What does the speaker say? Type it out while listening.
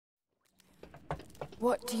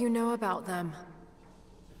What do you know about them?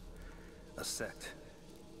 A sect.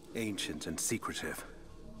 Ancient and secretive.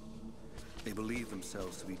 They believe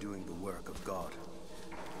themselves to be doing the work of God.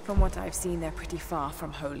 From what I've seen, they're pretty far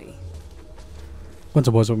from holy. What's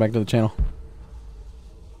up, boys? Welcome back to the channel.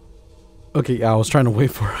 Okay, yeah, I was trying to wait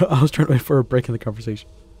for a break in the conversation.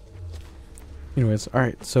 Anyways,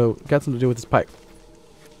 alright, so got something to do with this pipe.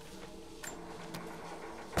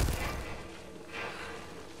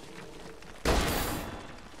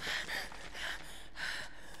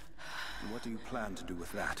 What do you plan to do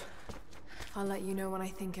with that? I'll let you know when I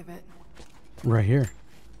think of it. Right here.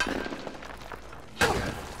 They'll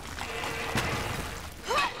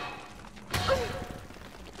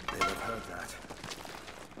have heard that.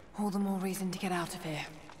 All the more reason to get out of here.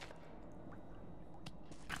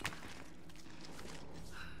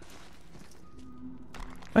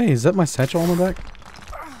 Hey, is that my satchel on the back?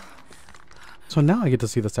 So now I get to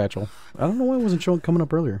see the satchel. I don't know why it wasn't showing coming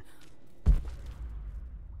up earlier.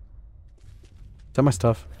 Is that my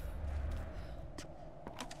stuff?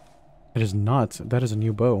 It is not. That is a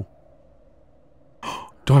new bow.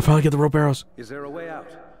 Do I finally get the rope arrows? Is there a way out?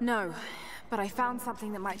 No, but I found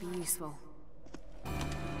something that might be useful.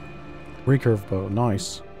 Recurve bow.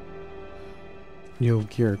 Nice. New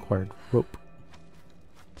gear acquired. Rope.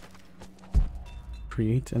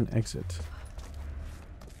 Create and exit.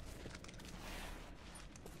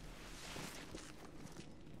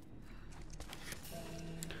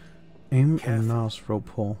 Aim and mouse rope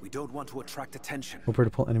pull. We don't want to attract attention. Rope to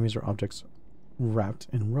pull enemies or objects wrapped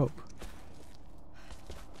in rope.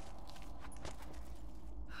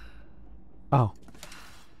 Oh.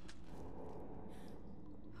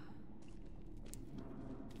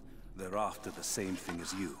 They're after the same thing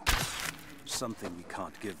as you. Something we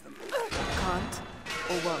can't give them. Can't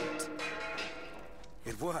or won't.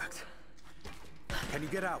 It worked. Can you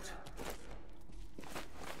get out?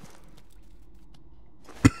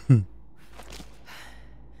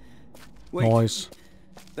 Wait. Nice.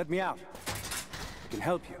 Let me out. I can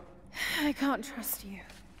help you. I can't trust you.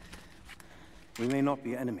 We may not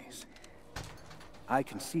be enemies. I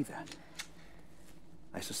can see that.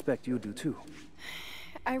 I suspect you do too.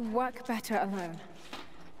 I work better alone.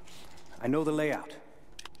 I know the layout.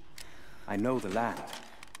 I know the land.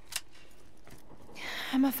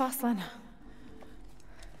 I'm a fast learner.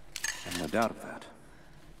 I've no doubt of that.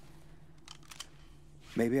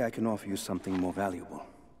 Maybe I can offer you something more valuable.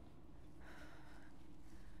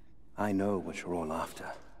 I know what you're all after.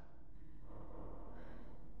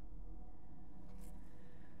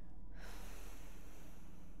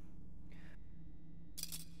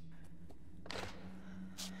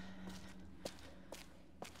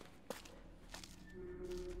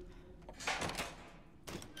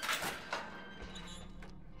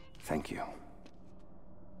 Thank you.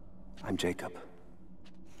 I'm Jacob.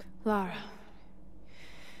 Lara,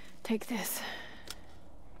 take this.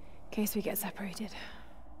 In case we get separated.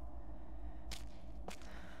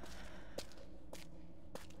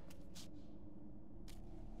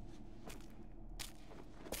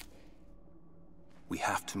 We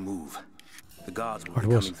have to move. The guards will be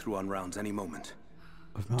coming through on rounds any moment.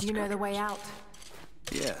 Do you know the way out?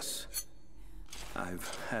 Yes.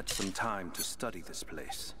 I've had some time to study this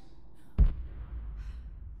place.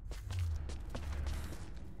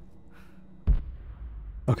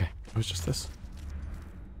 Okay, it was just this.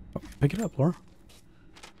 Oh, pick it up, Laura.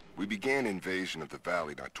 We began invasion of the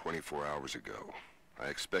valley not 24 hours ago. I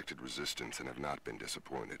expected resistance and have not been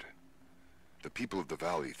disappointed. The people of the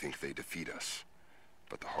valley think they defeat us.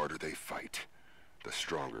 But the harder they fight, the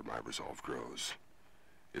stronger my resolve grows.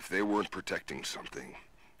 If they weren't protecting something,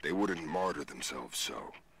 they wouldn't martyr themselves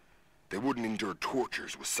so. They wouldn't endure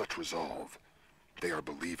tortures with such resolve. They are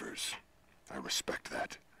believers. I respect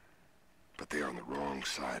that. But they are on the wrong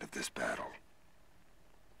side of this battle.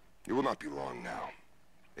 It will not be long now.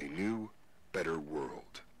 A new, better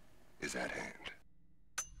world is at hand.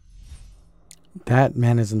 That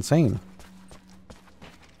man is insane.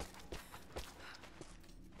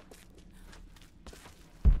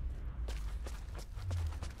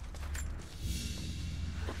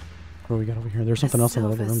 What do we got over here? There's something else in the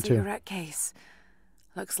other room too. Cigarette case.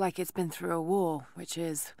 Looks like it's been through a war, which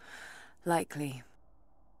is likely.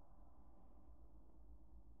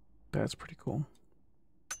 That's pretty cool.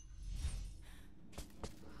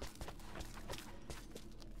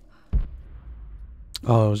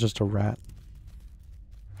 Oh, it was just a rat.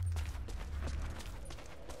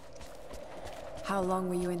 How long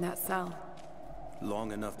were you in that cell?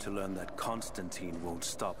 Long enough to learn that Constantine won't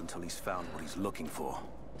stop until he's found what he's looking for.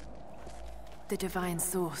 The divine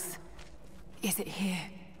source. Is it here?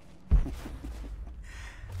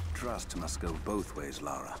 trust must go both ways,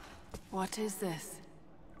 Lara. What is this?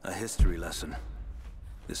 A history lesson.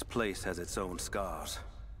 This place has its own scars.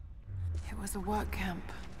 It was a work camp.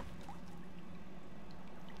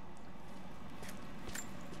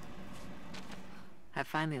 I've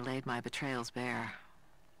finally laid my betrayals bare.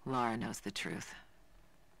 Lara knows the truth.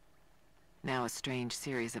 Now a strange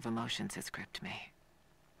series of emotions has gripped me.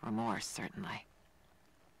 Remorse, certainly.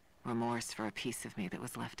 Remorse for a piece of me that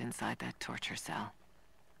was left inside that torture cell.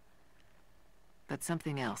 But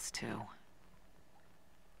something else, too.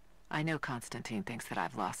 I know Constantine thinks that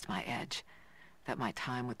I've lost my edge, that my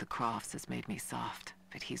time with the Crofts has made me soft,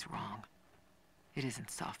 but he's wrong. It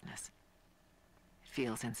isn't softness. It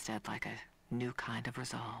feels instead like a new kind of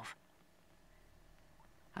resolve.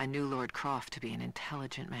 I knew Lord Croft to be an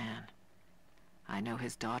intelligent man. I know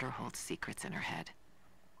his daughter holds secrets in her head.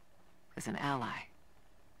 As an ally,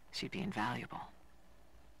 she'd be invaluable.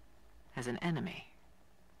 As an enemy,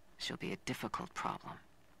 she'll be a difficult problem.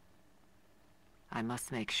 I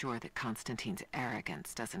must make sure that Constantine's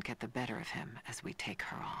arrogance doesn't get the better of him as we take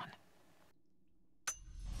her on.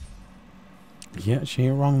 Yeah, she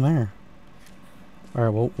ain't wrong there.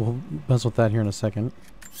 Alright, we'll mess with that here in a second.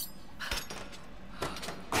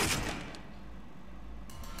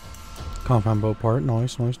 Compound boat part.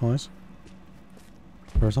 Nice, nice, nice.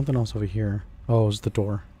 There was something else over here. Oh, it was the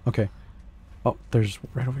door. Okay. Oh, there's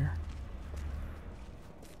right over here.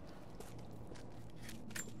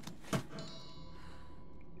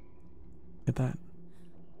 Get that.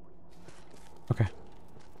 Okay.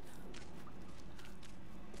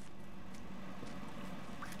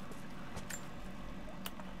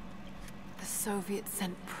 The Soviets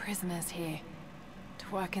sent prisoners here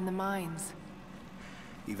to work in the mines.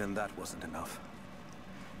 Even that wasn't enough.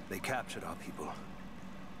 They captured our people.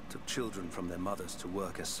 Took children from their mothers to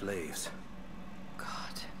work as slaves.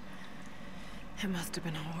 God. It must have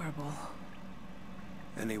been horrible.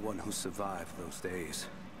 Anyone who survived those days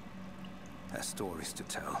has stories to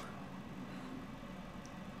tell.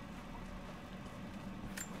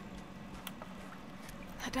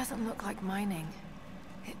 That doesn't look like mining.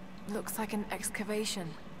 It looks like an excavation.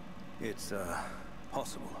 It's,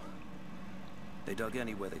 possible. They dug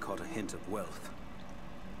anywhere they caught a hint of wealth.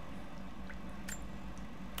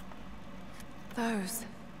 Those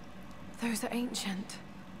are ancient.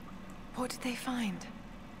 What did they find?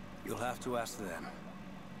 You'll have to ask them.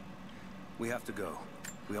 We have to go.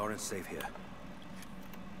 We aren't safe here.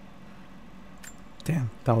 Damn,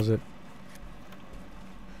 that was it.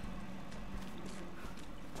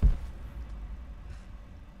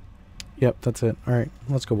 Yep, that's it. Alright,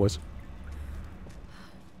 let's go, boys.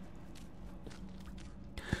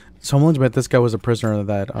 So I'm willing to bet this guy was a prisoner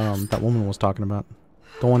that that woman was talking about.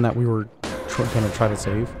 The one that we were gonna try to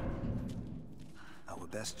save. Our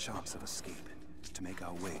best chance of escape is to make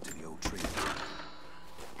our way to the old Trinity.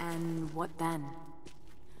 And what then?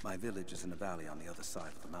 My village is in a valley on the other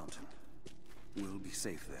side of the mountain. We'll be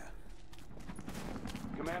safe there.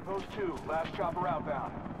 Command Post 2, last chopper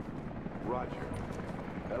outbound. Roger.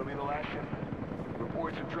 That'll be the last shipment.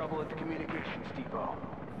 Reports of trouble at the communications depot.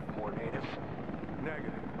 More natives?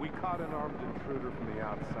 Negative. We caught an armed intruder from the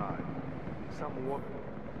outside. Some woman.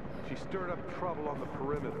 She stirred up trouble on the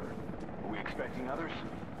perimeter. Are we expecting others?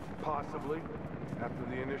 Possibly. After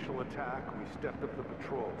the initial attack, we stepped up the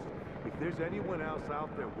patrols. If there's anyone else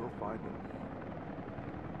out there, we'll find them.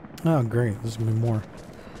 Oh, great. There's gonna be more.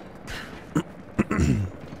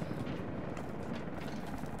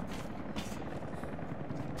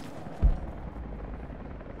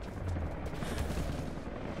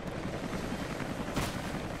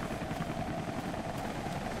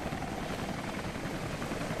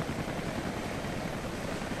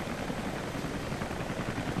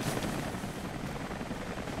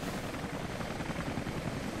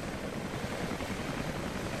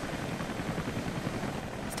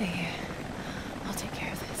 Stay here. I'll take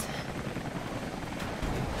care of this.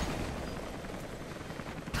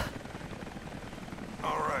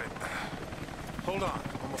 All right. Hold on.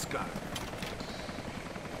 Almost got it.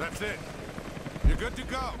 That's it. You're good to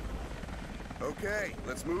go. Okay,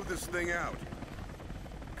 let's move this thing out.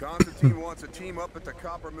 Constantine wants a team up at the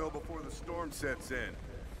copper mill before the storm sets in.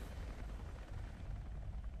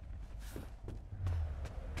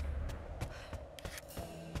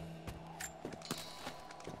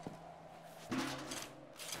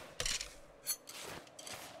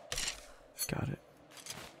 Got it.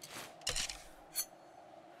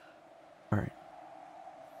 All right.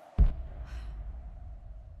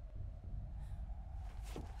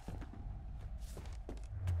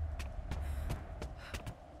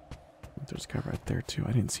 There's a guy right there too.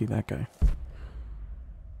 I didn't see that guy.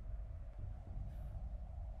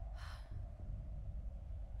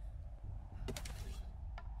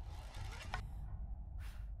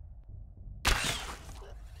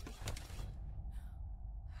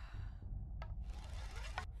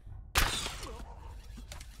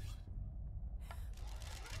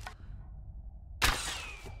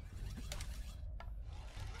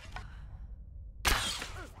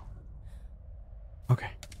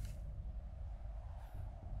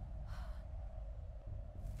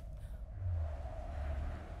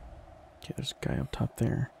 Okay, there's a guy up top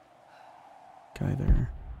there. Guy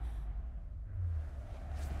there.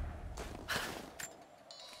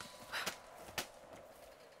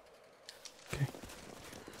 Okay.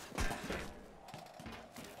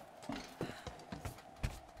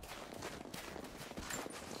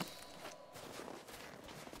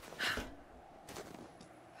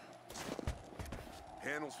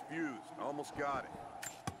 Panel's fused. Almost got it.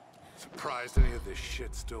 Surprised any of this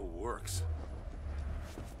shit still works.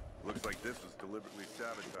 Looks like this was deliberately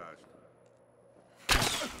sabotaged.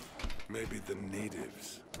 Maybe the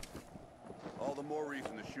natives. All the more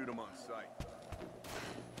reason to shoot them on sight.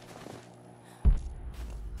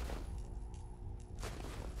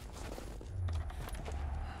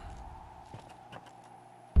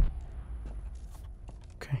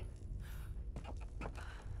 Okay.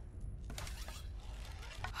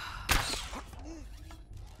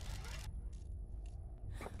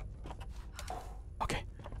 Okay.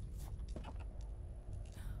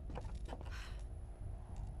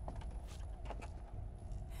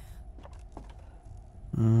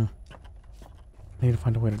 I need to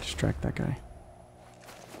find a way to distract that guy.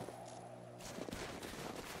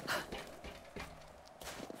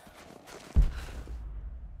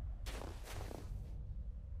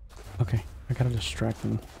 Okay, I gotta distract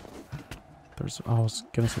them. I was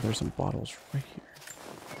gonna say there's some bottles right here.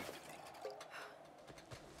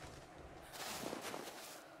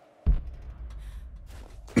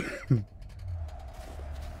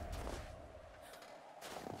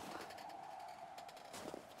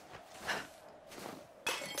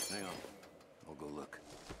 Hang on. I'll go look.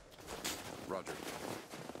 Roger.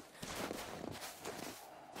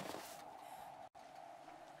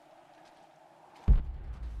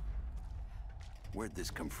 Where'd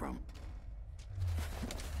this come from?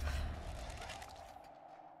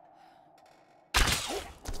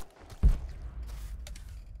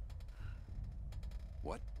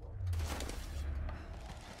 What?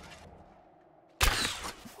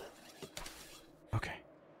 Okay.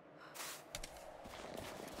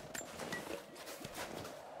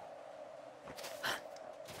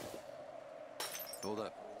 Hold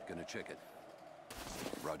up. Gonna check it.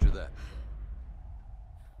 Roger that.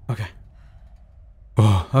 Okay.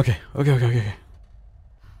 Oh, okay. Okay.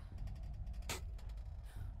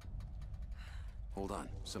 Hold on.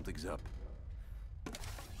 Something's up.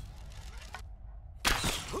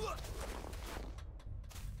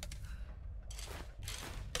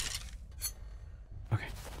 Okay.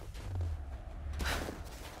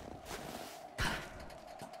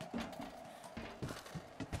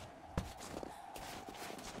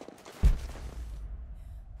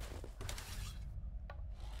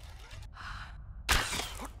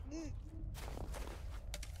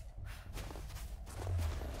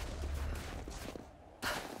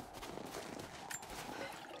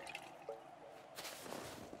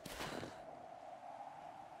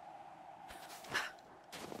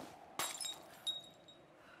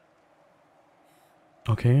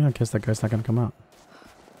 Okay, I guess that guy's not gonna come out.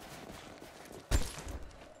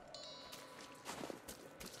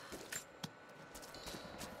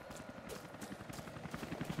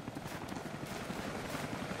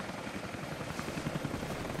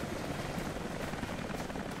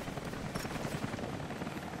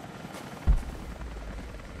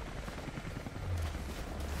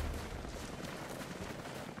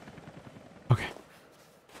 Okay.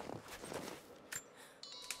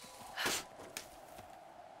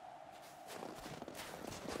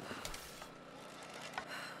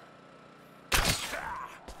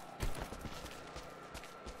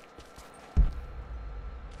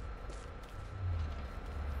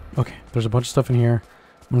 Okay, there's a bunch of stuff in here.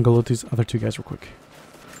 I'm gonna go loot these other two guys real quick.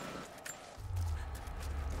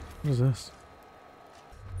 What is this?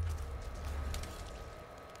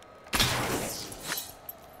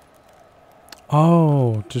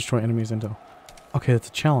 Oh, destroy enemies intel. Okay, that's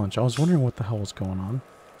a challenge. I was wondering what the hell was going on.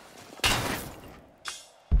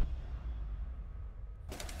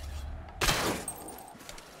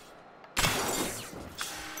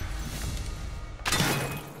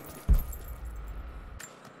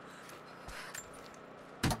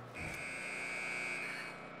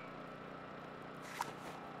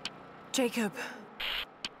 Jacob,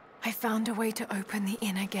 I found a way to open the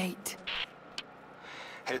inner gate.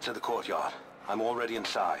 Head to the courtyard. I'm already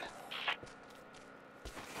inside.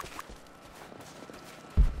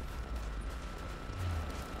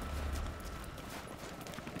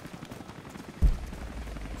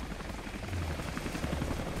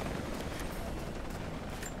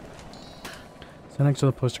 Stand next to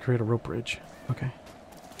the post to create a rope bridge. Okay.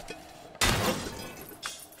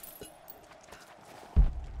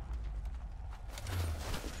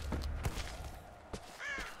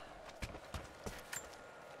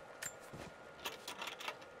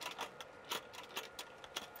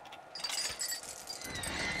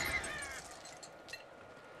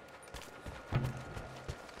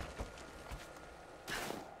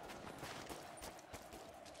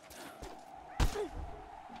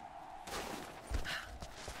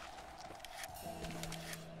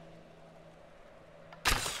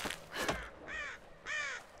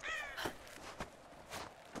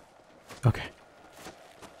 Okay.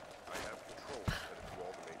 I have control set it to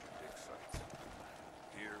all the major dig sites.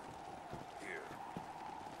 Here, here,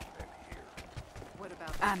 and here. What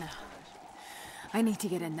about Anna, I need to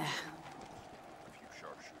get in there. A few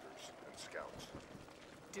sharpshooters and scouts.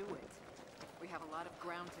 Do it. We have a lot of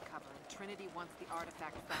ground to cover, and Trinity wants the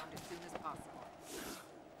artifact found as soon as possible.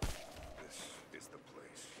 This is the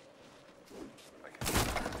place. I can...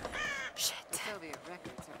 Shit. The Soviet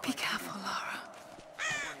records are Be quite careful, clear. Lara. I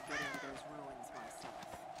want to get into those ruins myself.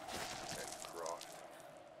 And Croft.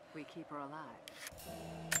 We keep her alive. For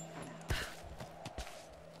now.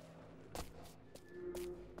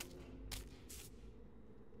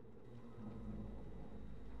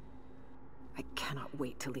 I cannot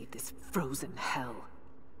wait to leave this frozen hell.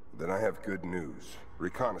 Then I have good news.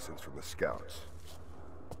 Reconnaissance from the scouts.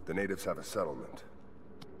 The natives have a settlement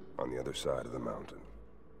on the other side of the mountain.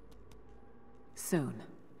 Soon,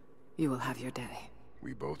 you will have your day.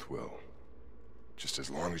 We both will. Just as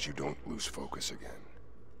long as you don't lose focus again.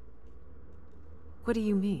 What do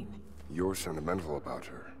you mean? You're sentimental about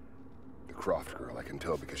her. The Croft girl, I can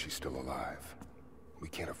tell because she's still alive. We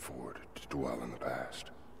can't afford to dwell in the past.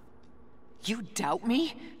 You doubt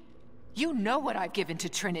me? You know what I've given to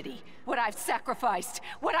Trinity, what I've sacrificed,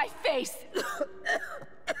 what I face.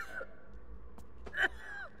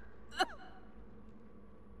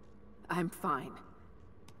 I'm fine.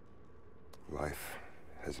 Life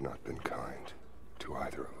has not been kind to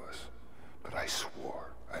either of us, but I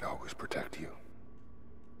swore I'd always protect you.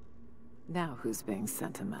 Now who's being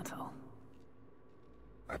sentimental?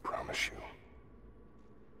 I promise you.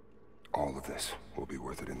 All of this will be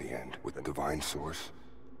worth it in the end. With the divine source,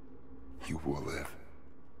 you will live.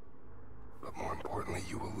 But more importantly,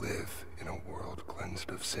 you will live in a world cleansed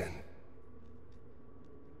of sin.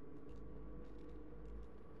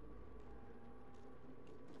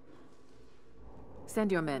 Send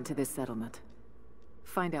your men to this settlement.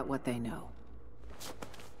 Find out what they know.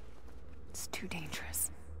 It's too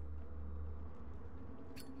dangerous.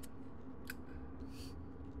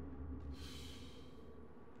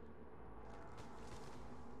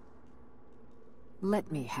 Let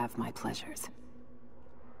me have my pleasures.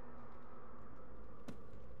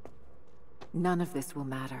 None of this will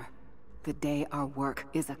matter the day our work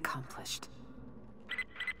is accomplished.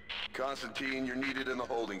 Constantine, you're needed in the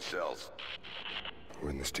holding cells.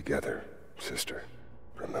 We're in this together, sister.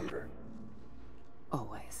 Remember.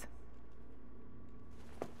 Always.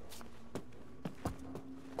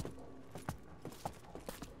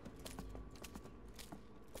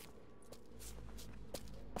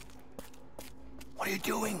 What are you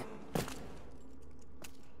doing?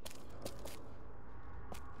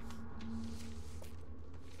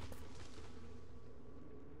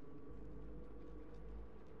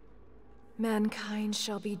 Mankind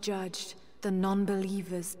shall be judged. The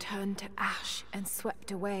non-believers turned to ash and swept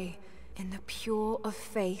away. And the pure of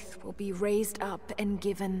faith will be raised up and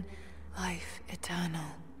given life eternal.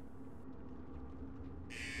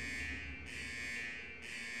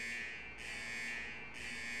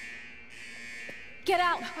 Get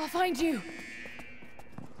out! I'll find you!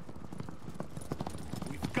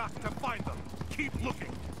 We've got to find them. Keep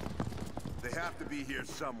looking. They have to be here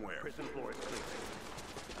somewhere. Prison floor is clear.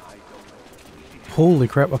 I don't know. Holy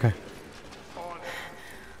crap, okay.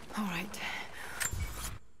 All right.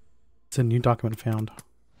 It's a new document found.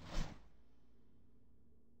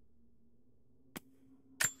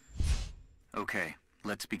 Okay,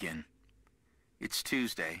 let's begin. It's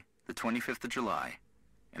Tuesday, the 25th of July,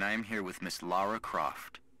 and I am here with Miss Lara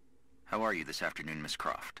Croft. How are you this afternoon, Miss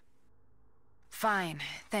Croft? Fine,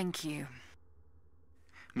 thank you.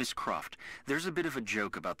 Miss Croft, there's a bit of a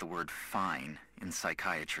joke about the word fine in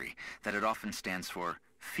psychiatry, that it often stands for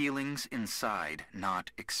feelings inside,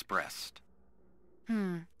 not expressed.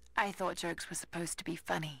 I thought jokes were supposed to be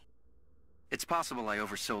funny. It's possible I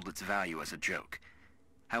oversold its value as a joke.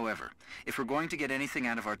 However, if we're going to get anything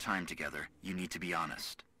out of our time together, you need to be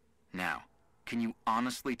honest. Now, can you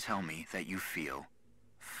honestly tell me that you feel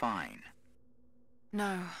fine?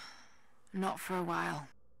 No, not for a while.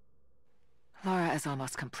 Lara is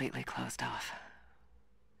almost completely closed off.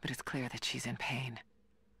 But it's clear that she's in pain.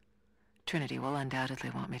 Trinity will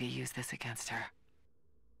undoubtedly want me to use this against her.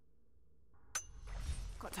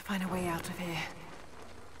 Got to find a way out of here.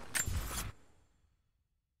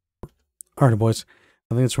 Alright, boys.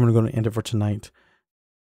 I think that's where I'm going to end it for tonight.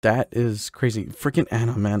 That is crazy. Freaking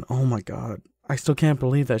Anna, man. Oh my god. I still can't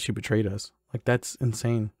believe that she betrayed us. Like, that's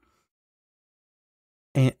insane.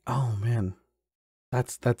 And, oh man.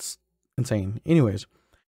 That's insane. Anyways.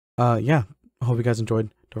 Yeah. I hope you guys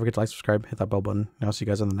enjoyed. Don't forget to like, subscribe, hit that bell button. And I'll see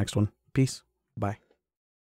you guys on the next one. Peace. Bye.